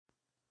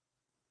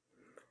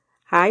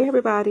Hi,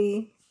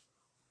 everybody.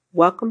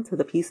 Welcome to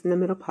the Peace in the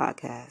Middle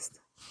podcast.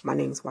 My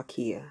name is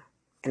Wakia,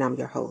 and I'm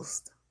your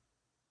host.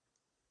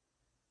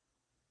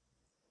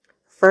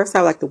 First,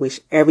 I'd like to wish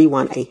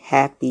everyone a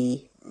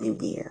happy new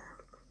year.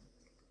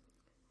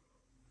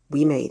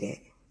 We made it.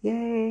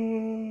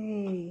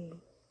 Yay!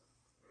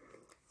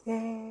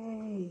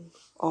 Yay!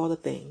 All the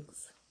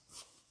things.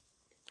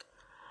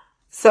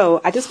 So,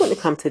 I just want to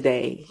come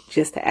today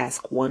just to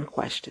ask one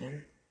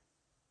question.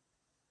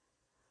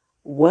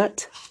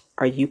 What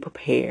are you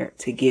prepared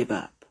to give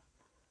up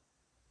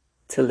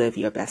to live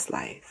your best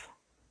life?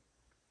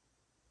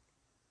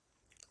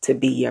 To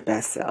be your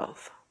best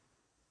self?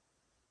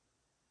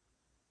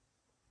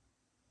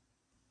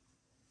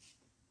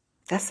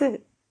 That's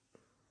it.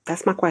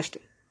 That's my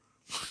question.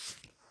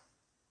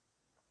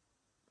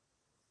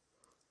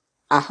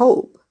 I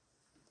hope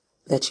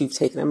that you've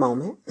taken a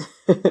moment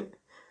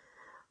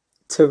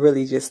to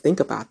really just think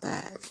about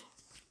that.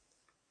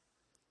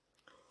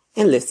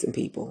 And listen,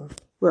 people,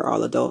 we're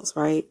all adults,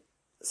 right?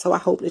 So I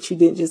hope that you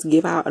didn't just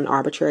give out an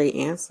arbitrary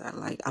answer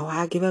like, oh,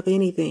 I give up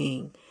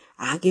anything.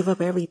 I give up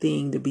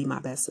everything to be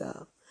my best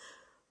self.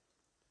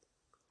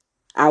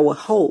 I would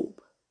hope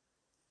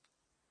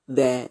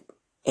that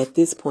at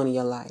this point in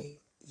your life,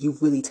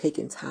 you've really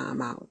taken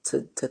time out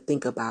to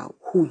think about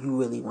who you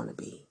really want to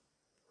be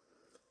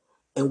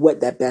and what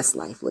that best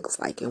life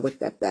looks like and what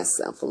that best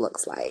self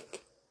looks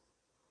like.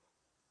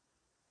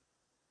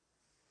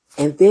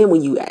 And then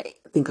when you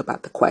think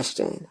about the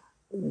question,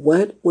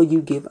 what will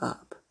you give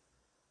up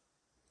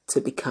to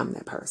become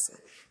that person?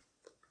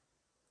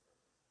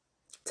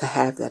 To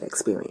have that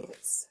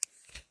experience?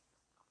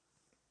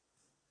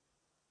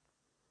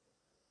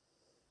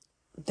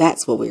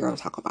 That's what we're going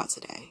to talk about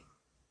today.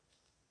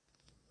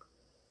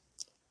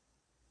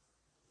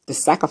 The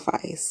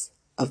sacrifice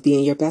of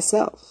being your best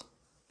self,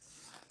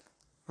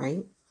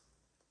 right?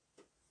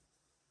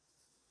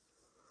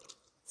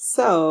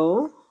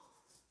 So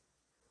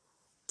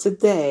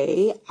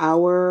today, I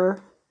was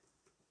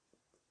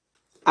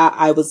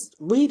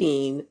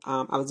reading,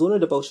 I was doing a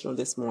devotional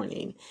this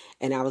morning,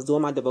 and I was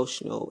doing my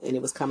devotional, and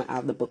it was coming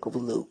out of the book of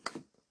Luke.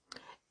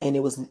 And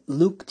it was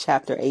Luke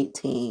chapter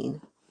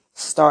 18,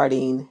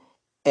 starting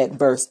at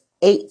verse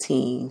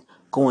 18,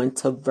 going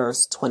to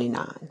verse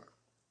 29.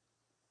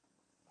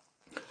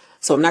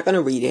 So I'm not going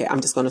to read it.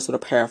 I'm just going to sort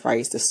of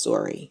paraphrase the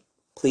story.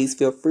 Please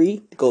feel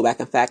free to go back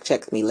and fact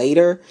check me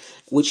later,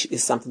 which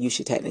is something you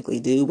should technically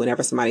do.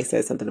 Whenever somebody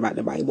says something about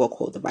the Bible,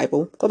 quote the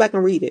Bible, go back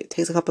and read it. It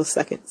takes a couple of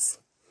seconds.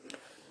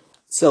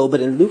 So,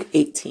 but in Luke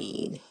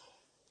 18,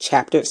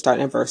 chapter,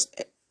 starting at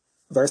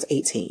verse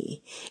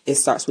 18, it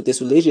starts with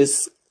this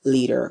religious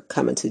leader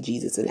coming to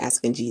Jesus and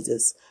asking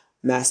Jesus,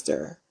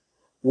 Master,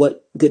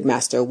 what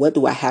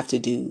do I have to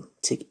do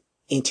to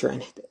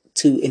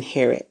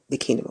inherit the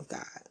kingdom of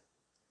God?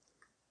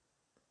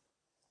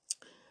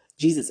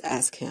 Jesus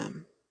tells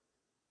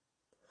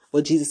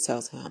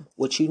him,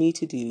 what you need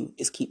to do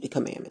is keep the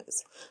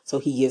commandments. So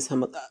he gives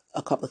him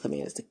a couple of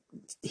commandments.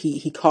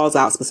 He calls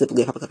out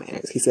specifically a couple of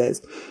commandments. He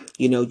says,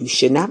 you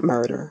should not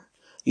murder.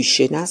 You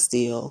should not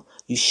steal.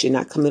 You should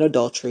not commit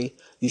adultery.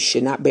 You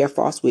should not bear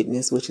false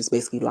witness, which is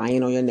basically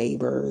lying on your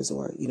neighbors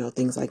or,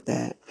 things like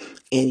that.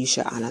 And you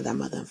should honor thy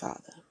mother and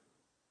father.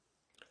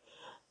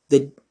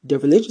 The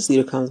religious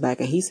leader comes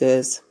back and he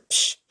says,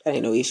 that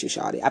ain't no issue,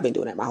 shawty. I've been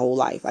doing that my whole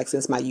life. Like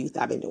since my youth,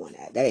 I've been doing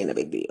that. That ain't a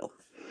big deal,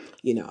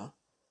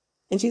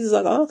 And Jesus is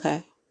like, oh,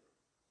 okay.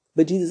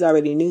 But Jesus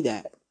already knew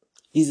that.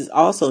 Jesus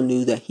also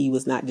knew that he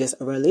was not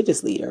just a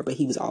religious leader, but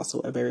he was also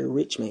a very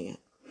rich man.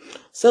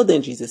 So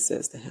then Jesus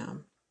says to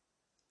him,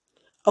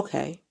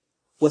 okay,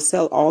 well,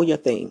 sell all your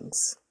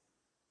things.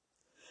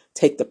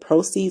 Take the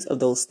proceeds of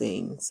those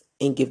things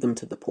and give them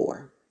to the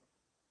poor.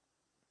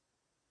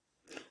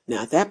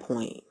 Now, at that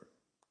point,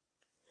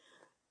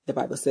 the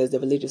Bible says the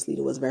religious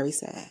leader was very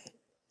sad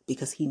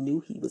because he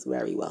knew he was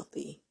very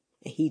wealthy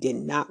and he did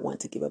not want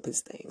to give up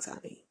his things,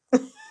 honey.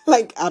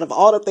 Like out of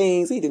all the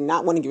things, he did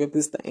not want to give up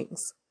his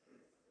things.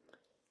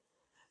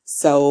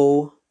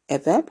 So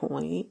at that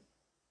point,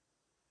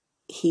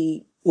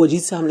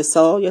 Jesus told him to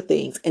sell all your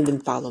things and then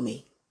follow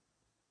me.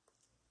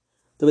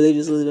 The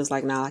religious leader was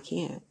like, nah, I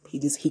can't.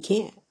 He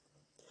can't.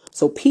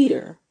 So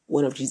Peter,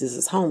 one of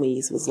Jesus's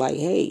homies, was like,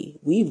 hey,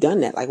 we've done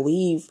that. Like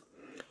we've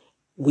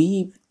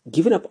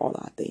given up all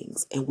our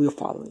things and we're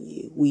following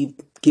you. We've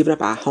given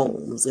up our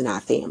homes and our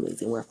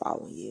families and we're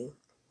following you.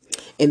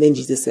 And then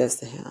Jesus says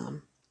to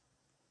him,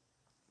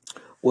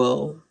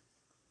 well,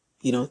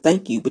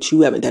 thank you, but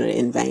you haven't done it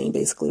in vain,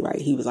 basically, right?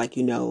 He was like,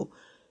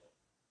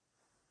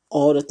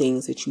 all the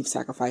things that you've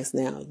sacrificed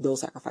now,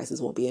 those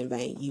sacrifices won't be in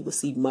vain. You will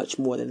see much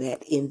more than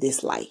that in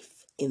this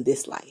life.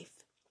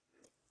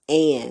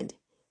 And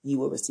you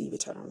will receive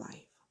eternal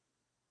life.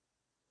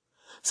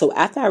 So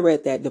after I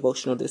read that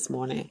devotional this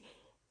morning,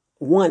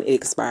 one,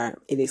 it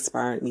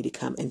inspired me to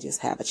come and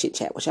just have a chit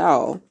chat with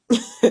y'all.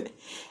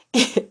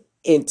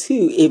 And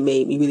two, it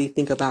made me really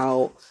think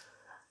about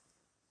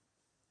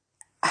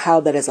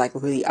how that is like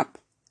really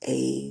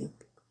a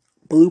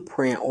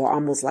blueprint or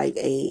almost like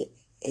a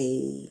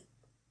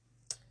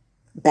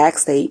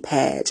backstage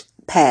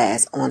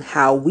paths on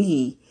how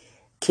we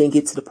can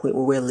get to the point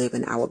where we're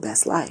living our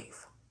best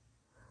life,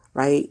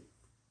 right?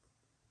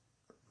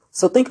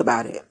 So think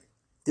about it.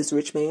 This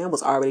rich man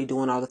was already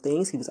doing all the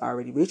things. He was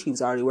already rich. He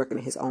was already working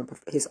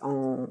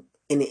in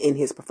in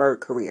his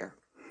preferred career.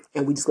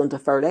 And we just going to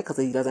defer that because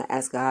he doesn't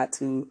ask God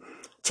to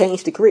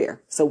change the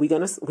career. So we're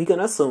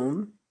gonna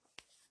assume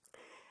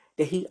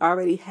that he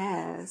already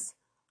has,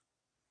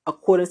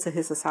 according to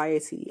his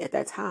society at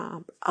that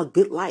time, a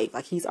good life.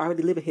 Like he's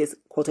already living his,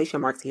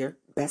 quotation marks here,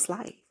 best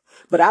life.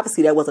 But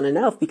obviously that wasn't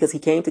enough because he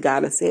came to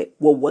God and said,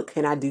 well, what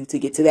can I do to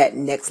get to that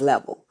next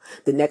level?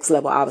 The next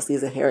level obviously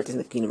is inheriting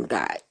the kingdom of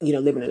God,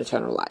 living an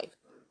eternal life.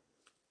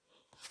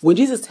 When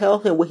Jesus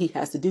tells him what he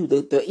has to do,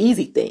 the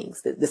easy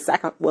things,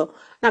 well,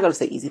 not going to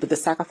say easy, but the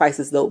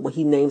sacrifices, though, when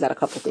he names out a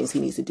couple of things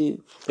he needs to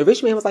do, the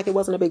rich man was like, it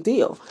wasn't a big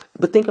deal.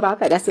 But think about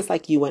that. That's just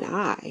like you and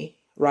I,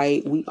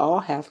 right? We all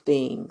have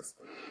things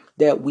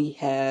that we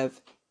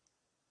have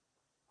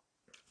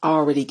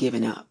already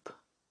given up,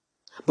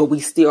 but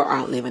we still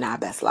aren't living our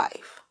best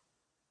life.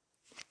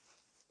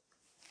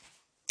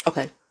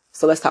 Okay,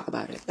 so let's talk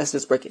about it. Let's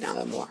just break it down a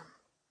little more.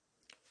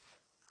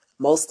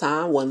 Most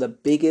time, one of the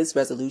biggest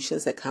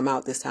resolutions that come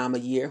out this time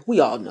of year,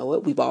 we all know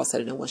it. We've all said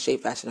it in one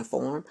shape, fashion, and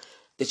form,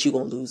 that you're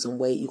going to lose some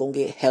weight, you're going to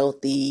get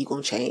healthy, you're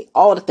going to change,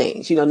 all the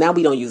things. Now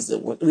we don't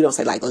we don't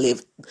say like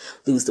lose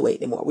the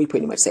weight anymore. We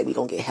pretty much say we're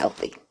going to get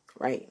healthy,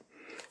 right?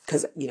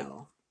 Because,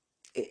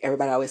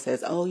 everybody always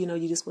says, oh,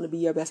 you just want to be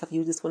your best self.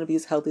 You just want to be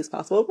as healthy as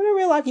possible. But in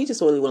real life, you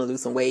just really want to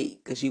lose some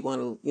weight because you want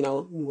to, you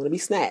want to be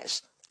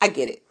snatched. I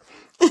get it.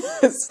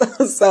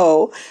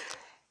 so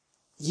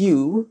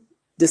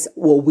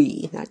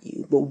we, not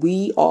you, but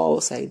we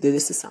all say that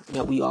this is something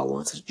that we all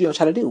want to,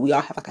 try to do. We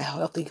all have like a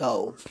healthy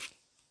goal.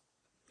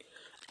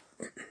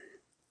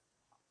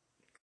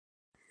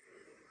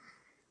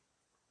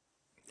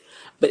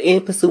 But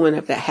in pursuing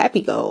of that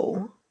happy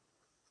goal,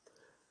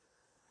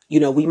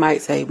 we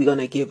might say we're going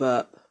to give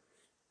up.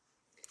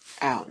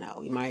 I don't know.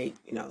 We might,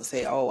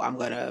 say, oh, I'm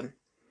going to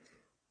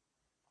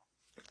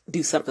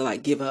do something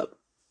like give up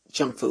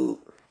junk food.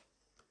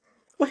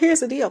 Well, here's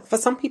the deal. For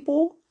some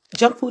people,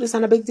 junk food is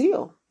not a big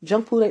deal.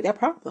 Junk food ain't their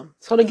problem.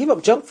 So to give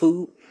up junk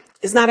food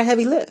is not a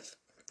heavy lift.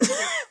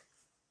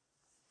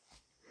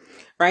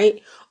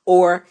 Right?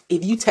 Or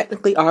if you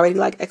technically already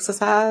like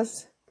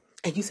exercise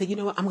and you say, you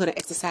know what, I'm going to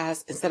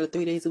exercise instead of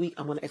 3 days a week,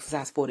 I'm going to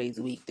exercise 4 days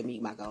a week to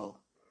meet my goal.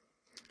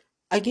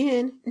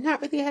 Again,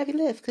 not really a heavy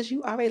lift because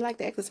you already like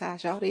to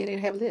exercise. Y'all didn't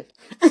have a lift.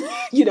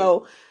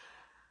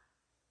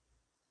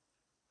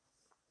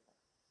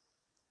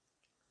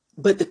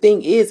 But the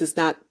thing is, it's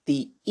not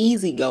the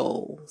easy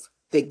goals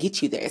that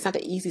get you there. It's not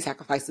the easy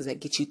sacrifices that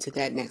get you to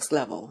that next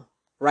level,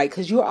 right?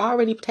 Because you're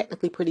already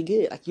technically pretty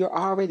good. Like you're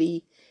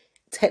already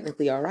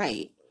technically all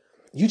right.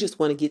 You just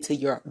want to get to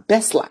your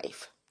best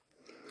life,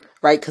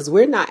 right? Because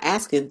we're not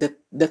asking,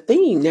 the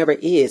thing never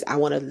is, I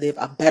want to live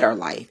a better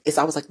life. It's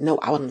always like, no,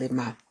 I want to live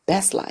my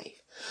best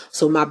life.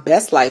 So my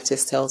best life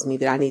just tells me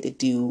that I need to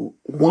do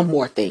one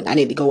more thing. I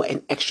need to go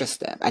an extra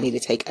step. I need to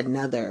take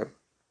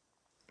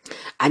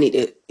I need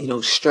to,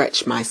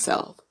 stretch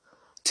myself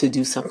to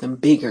do something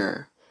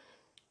bigger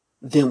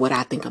than what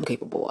I think I'm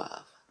capable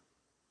of.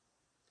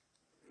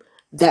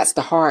 That's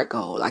the hard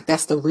goal. Like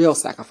that's the real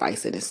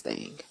sacrifice in this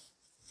thing.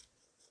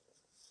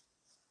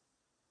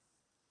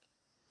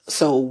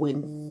 So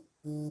when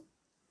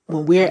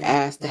we're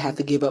asked to have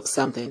to give up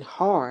something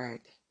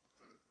hard,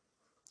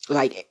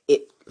 like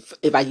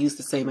if I use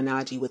the same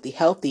analogy with the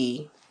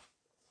healthy,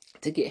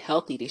 to get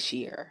healthy this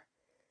year,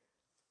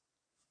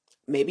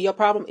 maybe your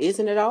problem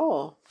isn't at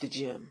all the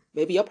gym.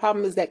 Maybe your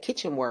problem is that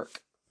kitchen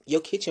work.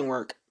 Your kitchen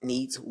work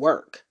needs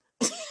work.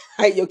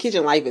 Right? Your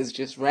kitchen life is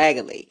just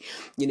raggedy,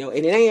 and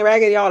it ain't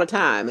raggedy all the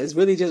time. It's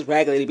really just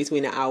raggedy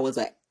between the hours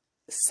of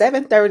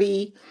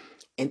 7:30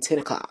 and 10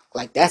 o'clock.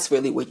 Like that's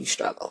really where you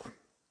struggle.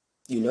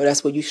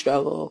 That's where you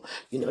struggle.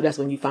 That's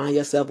when you find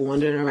yourself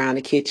wandering around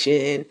the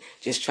kitchen,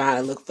 just trying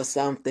to look for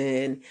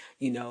something,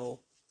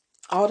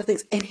 all the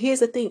things. And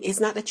here's the thing.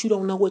 It's not that you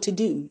don't know what to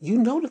do. You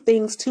know the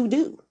things to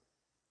do.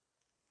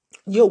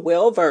 You're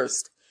well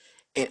versed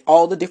in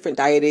all the different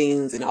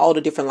dietings and all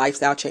the different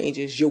lifestyle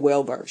changes. You're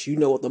well versed. You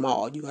know them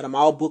all. You got them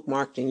all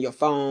bookmarked in your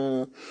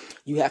phone.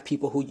 You have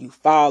people who you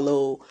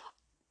follow.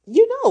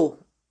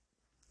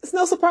 It's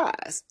no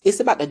surprise.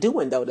 It's about the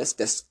doing though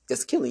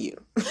that's killing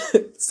you.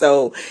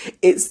 So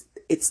it's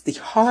the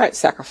hard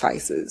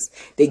sacrifices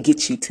that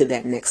get you to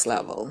that next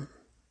level,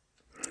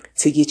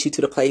 to get you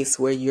to the place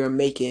where you're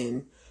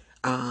making,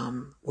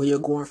 where you're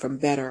going from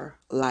better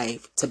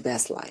life to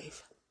best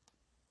life.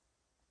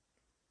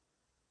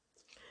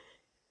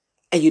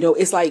 And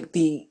it's like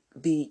the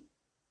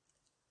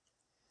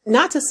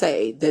not to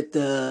say that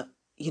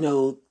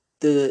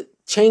the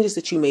changes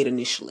that you made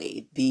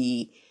initially,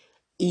 the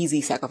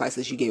easy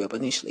sacrifices you gave up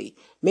initially,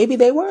 maybe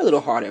they were a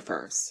little hard at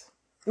first.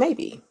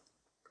 Maybe.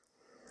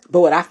 But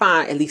what I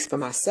find, at least for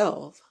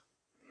myself,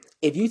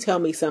 if you tell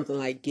me something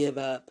like give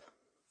up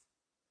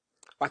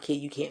why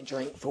you can't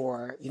drink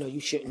for, you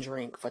shouldn't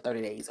drink for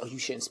 30 days or you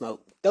shouldn't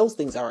smoke. Those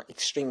things are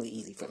extremely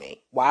easy for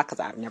me. Why?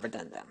 Because I've never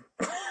done them.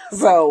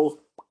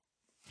 So,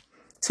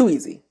 too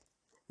easy.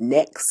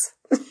 Next,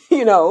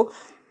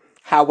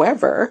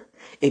 However,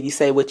 if you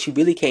say what you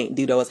really can't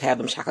do though is have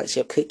them chocolate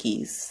chip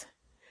cookies,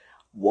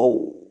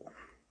 whoa,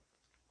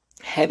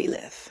 heavy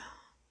lift,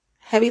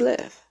 heavy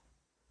lift,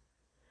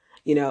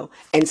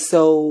 And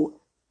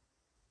so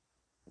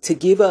to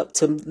give up,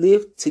 to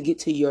live, to get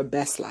to your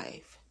best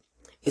life,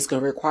 it's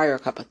going to require a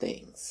couple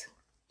things.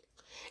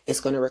 It's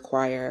going to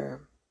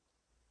require,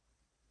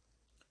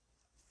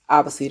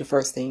 obviously, the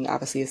first thing,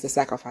 obviously, is the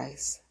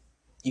sacrifice.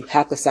 You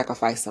have to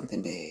sacrifice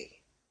something big.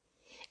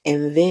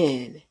 And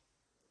then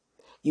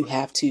you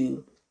have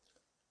to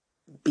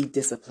be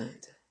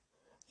disciplined.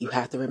 You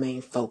have to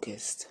remain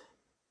focused.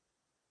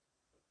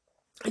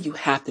 You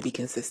have to be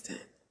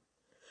consistent.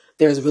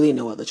 There's really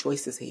no other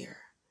choices here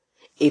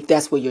if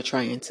that's where you're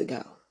trying to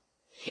go.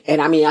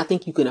 And I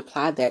think you can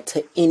apply that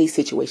to any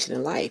situation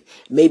in life.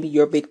 Maybe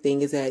your big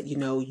thing is that,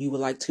 you would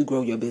like to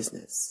grow your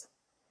business.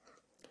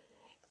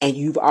 And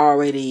you're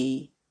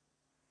already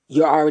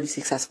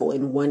successful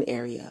in one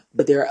area,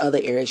 but there are other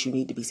areas you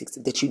need to be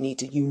that you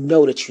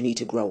need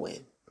to grow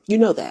in. You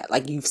know that,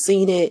 like you've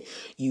seen it,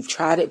 you've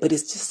tried it, but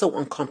it's just so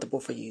uncomfortable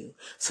for you.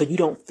 So you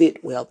don't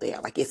fit well there.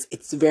 Like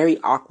it's very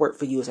awkward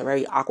for you. It's a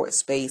very awkward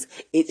space.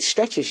 It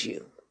stretches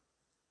you.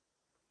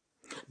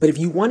 But if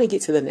you want to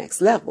get to the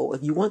next level,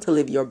 if you want to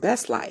live your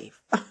best life,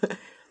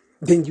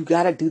 then you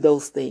got to do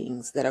those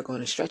things that are going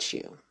to stretch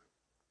you.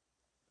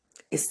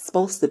 It's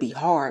supposed to be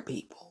hard,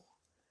 people.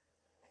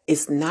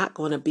 It's not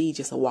going to be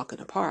just a walk in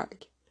the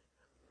park.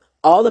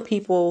 All the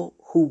people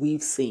who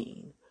we've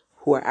seen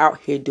who are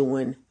out here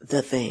doing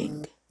the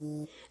thing,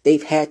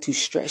 they've had to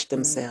stretch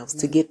themselves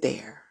to get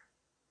there.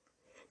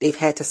 They've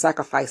had to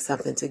sacrifice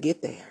something to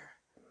get there.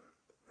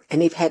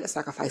 And they've had to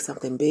sacrifice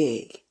something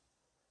big.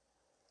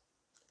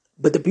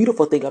 But the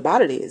beautiful thing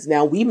about it is,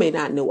 now we may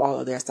not know all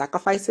of their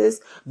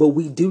sacrifices, but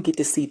we do get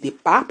to see the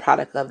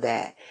byproduct of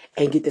that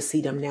and get to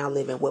see them now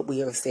living what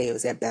we ever say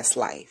is their best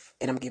life.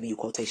 And I'm giving you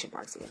quotation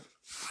marks here.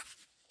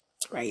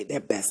 Right? Their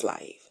best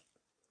life.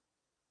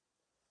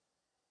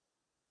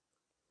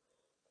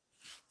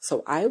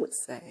 So I would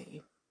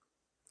say,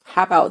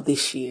 how about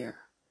this year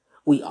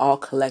we all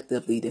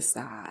collectively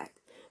decide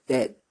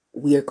that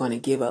we are going to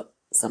give up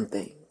some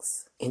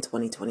things in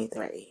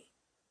 2023?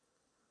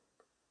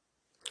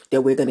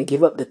 That we're going to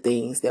give up the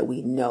things that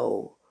we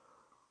know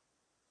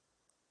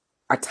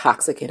are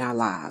toxic in our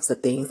lives, the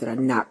things that are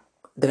not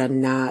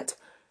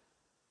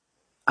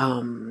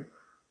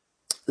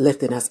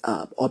lifting us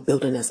up or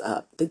building us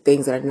up, the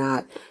things that are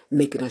not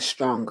making us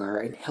stronger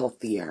and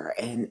healthier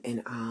and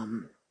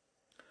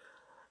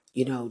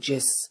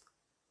just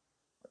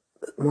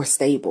more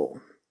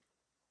stable.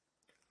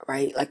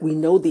 Right? Like we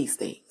know these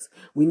things.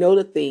 We know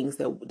the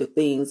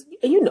things,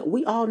 and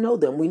we all know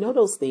them. We know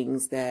those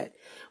things that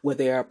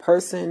whether they're a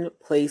person,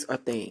 place, or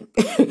thing,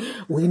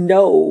 we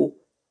know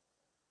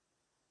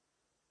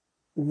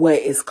what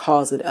is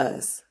causing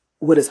us,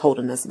 what is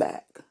holding us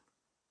back.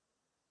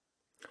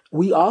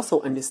 We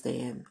also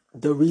understand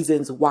the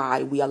reasons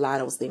why we allow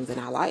those things in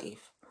our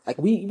life. Like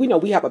we know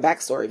we have a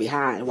backstory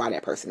behind why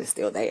that person is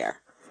still there.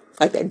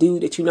 Like that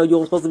dude that you know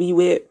you're supposed to be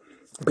with,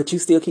 but you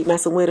still keep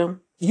messing with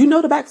him. You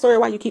know the backstory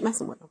why you keep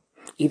messing with him.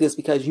 Either it's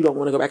because you don't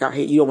want to go back out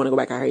here. You don't want to go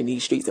back out here in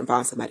these streets and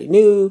find somebody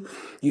new.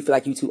 You feel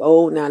like you're too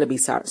old now to be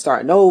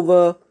starting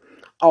over.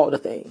 All the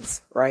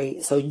things,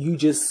 right? So you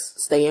just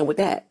staying with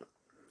that.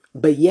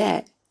 But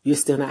yet, you're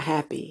still not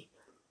happy.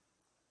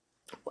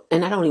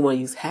 And I don't even want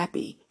to use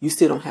happy. You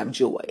still don't have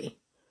joy.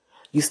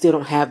 You still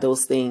don't have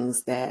those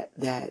things that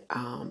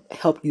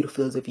help you to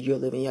feel as if you're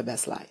living your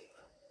best life.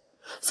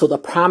 So the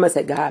promise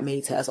that God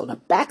made to us on the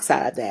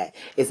backside of that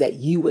is that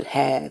you would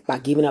have, by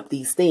giving up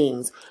these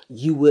things,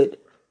 you would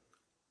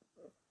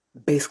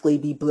basically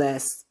be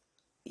blessed,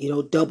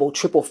 double,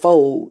 triple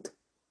fold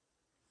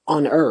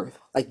on earth.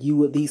 Like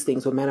these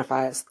things would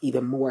manifest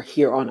even more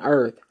here on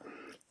earth,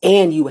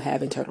 and you would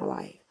have eternal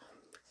life.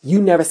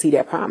 You never see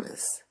that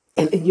promise.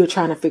 And you're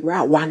trying to figure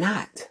out why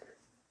not?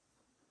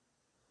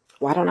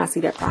 Why don't I see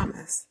that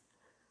promise?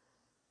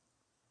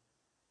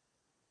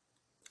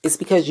 It's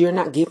because you're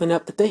not giving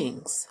up the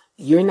things.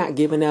 You're not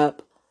giving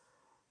up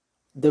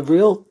the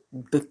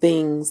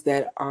things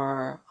that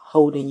are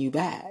holding you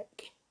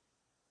back.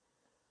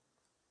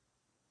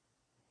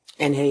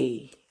 And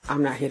hey,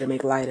 I'm not here to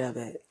make light of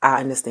it. I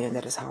understand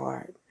that it's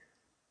hard.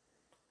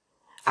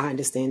 I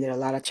understand there are a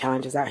lot of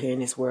challenges out here in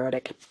this world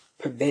that could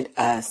prevent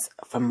us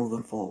from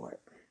moving forward.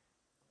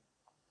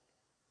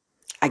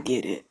 I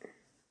get it.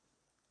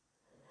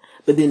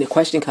 But then the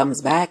question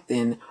comes back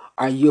then,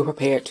 are you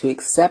prepared to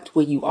accept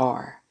where you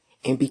are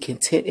and be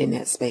content in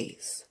that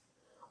space?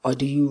 Or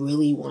do you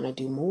really want to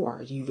do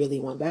more? Do you really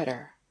want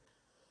better?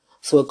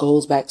 So it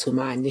goes back to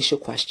my initial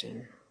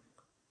question.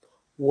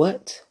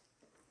 What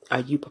are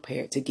you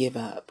prepared to give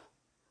up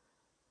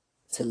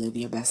to live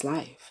your best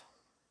life?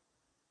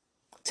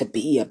 To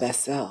be your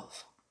best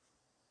self?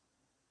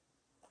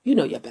 You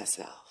know your best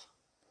self.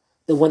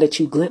 The one that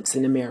you glimpse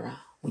in the mirror.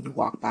 when you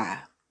walk by.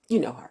 You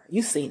know her.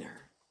 You've seen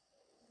her.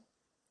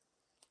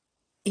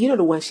 You know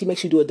the one she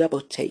makes you do a double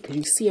take because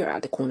you see her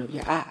out the corner of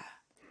your eye.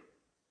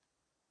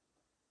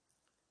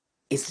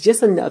 It's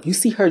just enough. You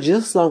see her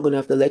just long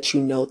enough to let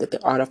you know that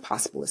the art of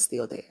possible is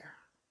still there.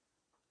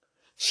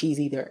 She's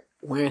either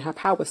wearing her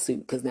power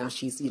suit because now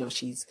she's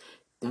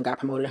done got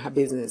promoted in her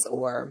business,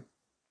 or,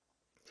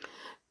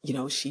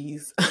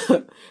 she's,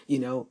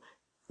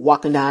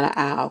 walking down the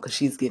aisle because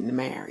she's getting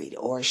married,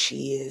 or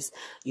she is,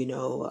 in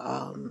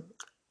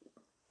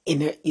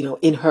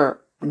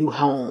her new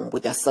home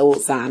with that sold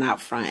sign out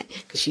front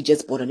because she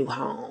just bought a new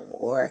home,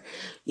 or,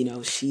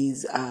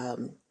 she's,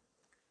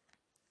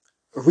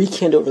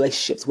 rekindle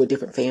relationships with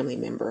different family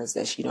members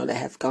that that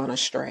have gone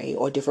astray,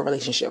 or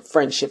different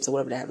friendships or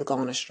whatever that have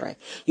gone astray.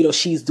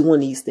 She's doing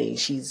these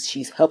things.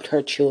 She's helped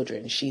her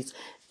children. She's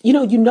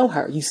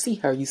her, you see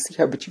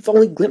her, but you've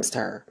only glimpsed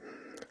her.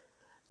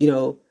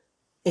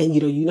 And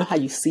you know how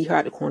you see her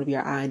out the corner of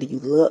your eye, and then you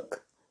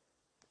look,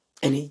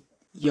 and then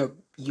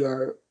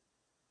your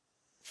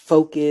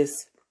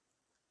focus,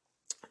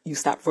 you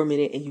stop for a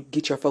minute and you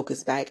get your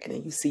focus back, and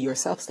then you see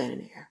yourself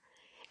standing there.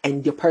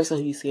 And the person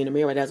who you see in the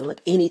mirror doesn't look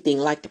anything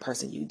like the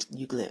person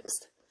you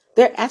glimpsed.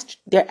 They're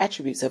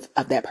attributes of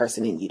that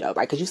person in you, though,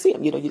 right? Because you see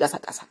them,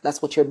 that's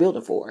what you're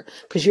building for.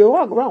 Because you're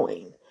all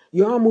growing,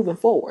 you're all moving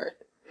forward.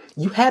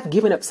 You have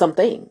given up some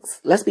things.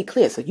 Let's be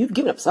clear. So you've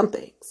given up some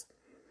things.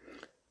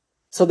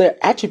 So their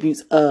attributes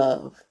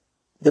of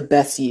the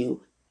best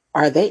you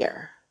are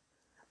there,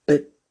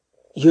 but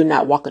you're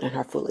not walking in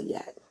her fully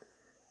yet.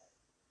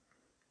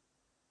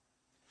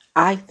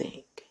 I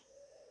think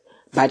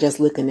by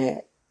just looking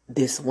at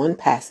this one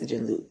passage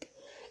in Luke,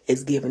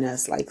 it's giving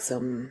us like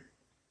some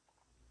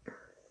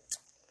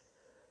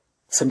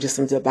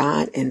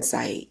divine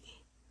insight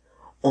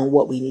on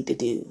what we need to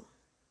do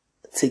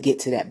to get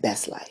to that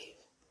best life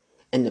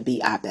and to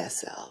be our best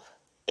self,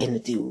 and to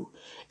do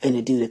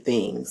the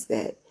things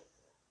that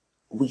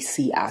we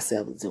see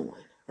ourselves doing,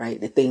 right?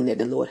 The thing that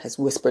the Lord has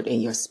whispered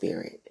in your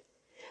spirit,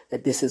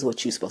 that this is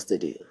what you're supposed to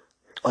do,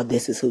 or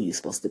this is who you're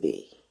supposed to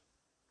be.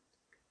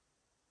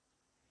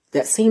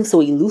 That seems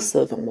so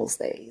elusive on most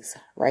days,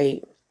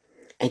 right?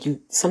 And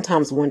you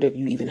sometimes wonder if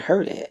you even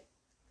heard it,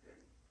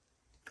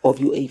 or if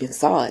you even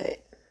saw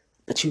it,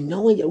 but you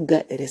know in your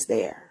gut that it's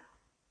there.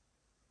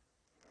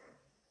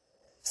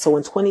 So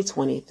in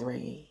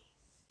 2023,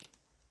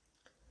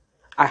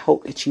 I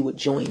hope that you would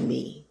join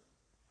me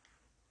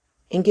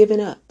in giving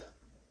up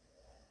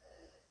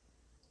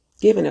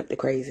the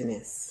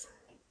craziness,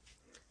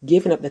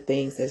 giving up the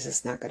things that's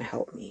just not going to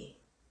help me,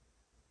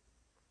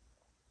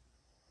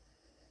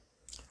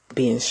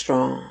 being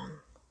strong,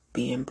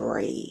 being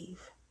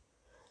brave,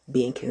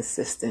 being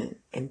consistent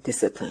and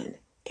disciplined,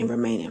 and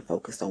remaining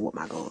focused on what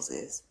my goals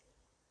is.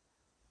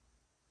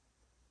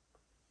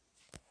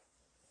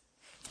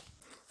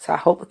 So I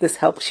hope this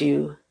helps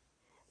you.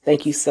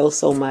 Thank you so,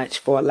 so much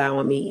for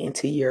allowing me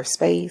into your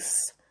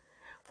space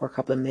for a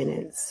couple of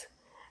minutes.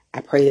 I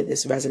pray that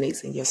this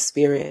resonates in your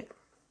spirit.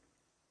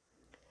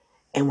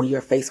 And when you're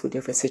faced with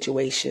different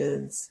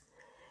situations,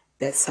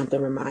 that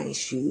something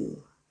reminds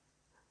you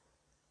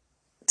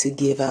to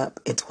give up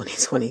in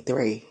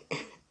 2023,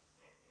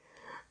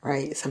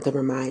 right? Something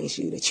reminds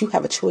you that you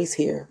have a choice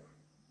here.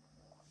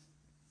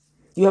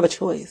 You have a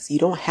choice. You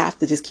don't have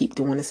to just keep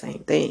doing the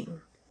same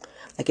thing.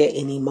 Like at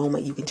any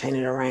moment, you can turn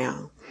it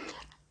around.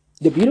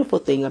 The beautiful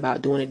thing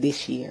about doing it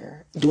this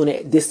year, doing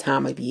it this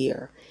time of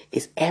year,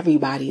 is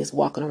everybody is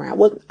walking around.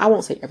 Well, I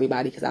won't say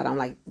everybody because I don't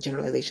like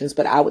generalizations,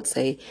 but I would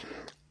say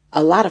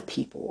a lot of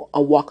people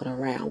are walking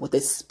around with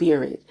a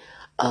spirit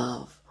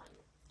of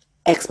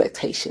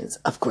expectations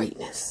of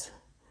greatness,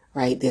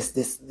 right?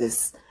 This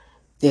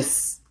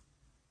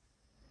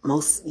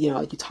most,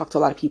 you talk to a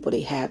lot of people,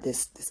 they have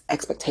this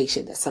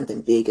expectation that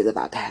something big is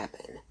about to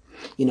happen,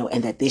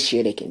 and that this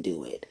year they can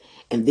do it.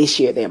 And this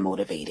year they're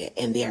motivated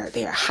and they're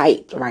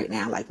hyped right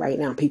now. Like right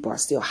now, people are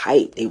still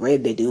hyped. They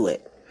ready to do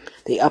it.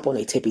 They up on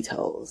their tippy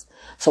toes.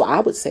 So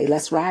I would say,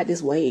 let's ride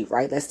this wave,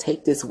 right? Let's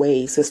take this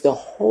wave since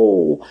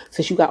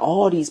you got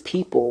all these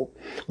people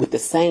with the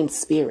same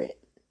spirit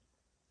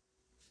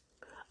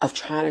of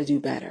trying to do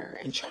better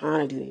and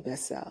trying to do their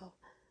best self.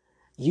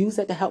 Use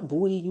that to help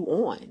buoy you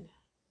on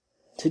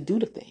to do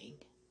the thing.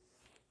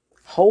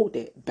 Hold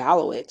it,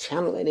 bellow it,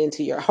 channel it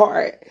into your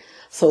heart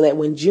so that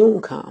when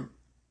June comes,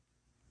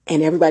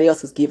 and everybody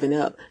else is giving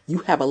up, you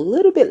have a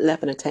little bit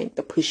left in the tank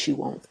to push you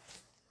on,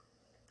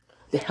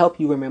 to help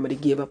you remember to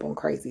give up on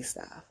crazy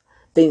stuff,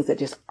 things that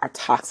just are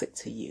toxic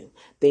to you,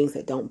 things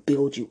that don't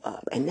build you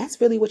up. And that's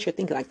really what you're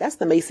thinking. Like, that's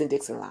the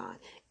Mason-Dixon line.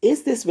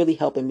 Is this really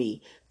helping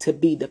me to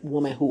be the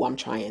woman who I'm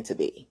trying to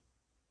be?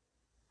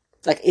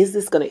 Like, is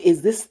this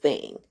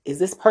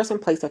person,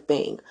 place, or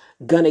thing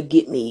gonna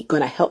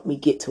help me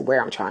get to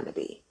where I'm trying to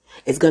be?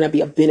 It's gonna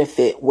be a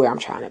benefit where I'm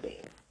trying to be.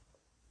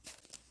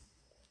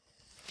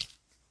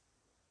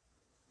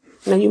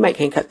 You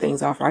can't cut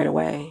things off right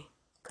away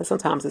because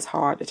sometimes it's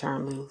hard to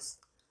turn loose.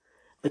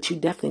 But you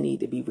definitely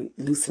need to be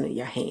loosening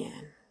your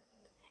hand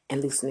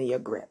and loosening your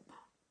grip.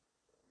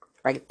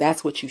 right?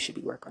 That's what you should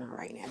be working on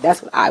right now.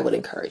 That's what I would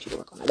encourage you to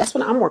work on. That's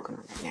what I'm working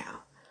on right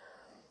now.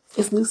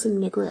 It's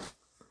loosening the grip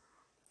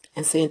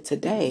and saying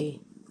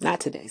today, not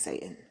today,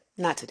 Satan,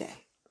 not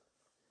today.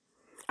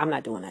 I'm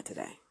not doing that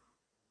today.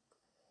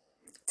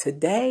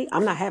 Today,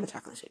 I'm not having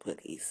chocolate chip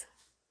cookies.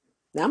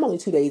 Now, I'm only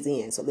 2 days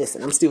in, so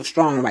listen, I'm still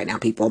strong right now,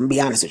 people. I'm going to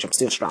be honest with you, I'm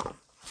still strong.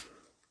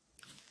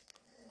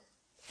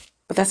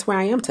 But that's where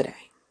I am today.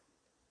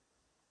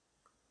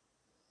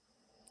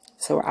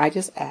 So I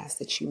just ask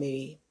that you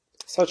may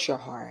search your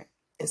heart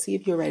and see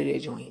if you're ready to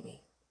join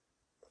me.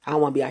 I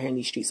don't want to be out here in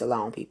these streets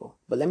alone, people.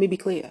 But let me be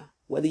clear.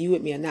 Whether you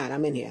with me or not,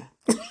 I'm in here.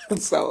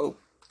 So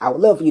I would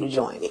love for you to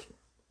join me.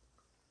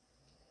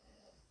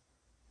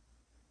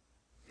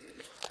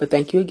 But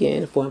thank you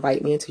again for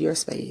inviting me into your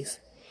space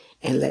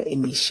and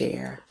letting me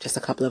share just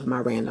a couple of my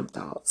random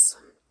thoughts.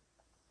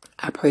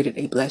 I pray that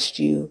they blessed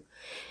you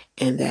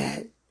and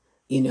that,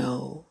 you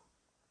know,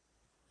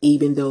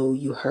 even though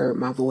you heard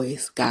my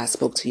voice, God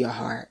spoke to your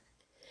heart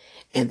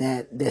and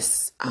that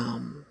this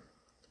can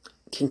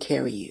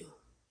carry you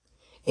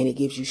and it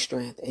gives you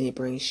strength and it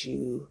brings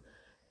you,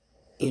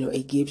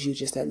 it gives you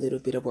just that little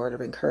bit of word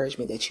of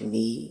encouragement that you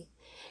need.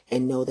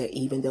 And know that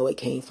even though it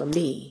came from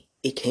me,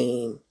 it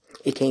came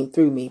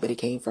through me, but it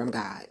came from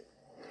God.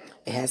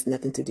 It has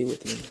nothing to do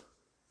with me.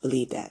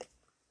 Believe that.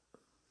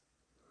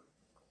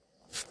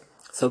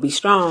 So be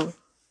strong.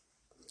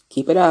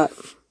 Keep it up.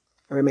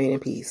 And remain in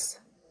peace.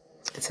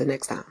 Until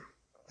next time.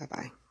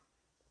 Bye-bye.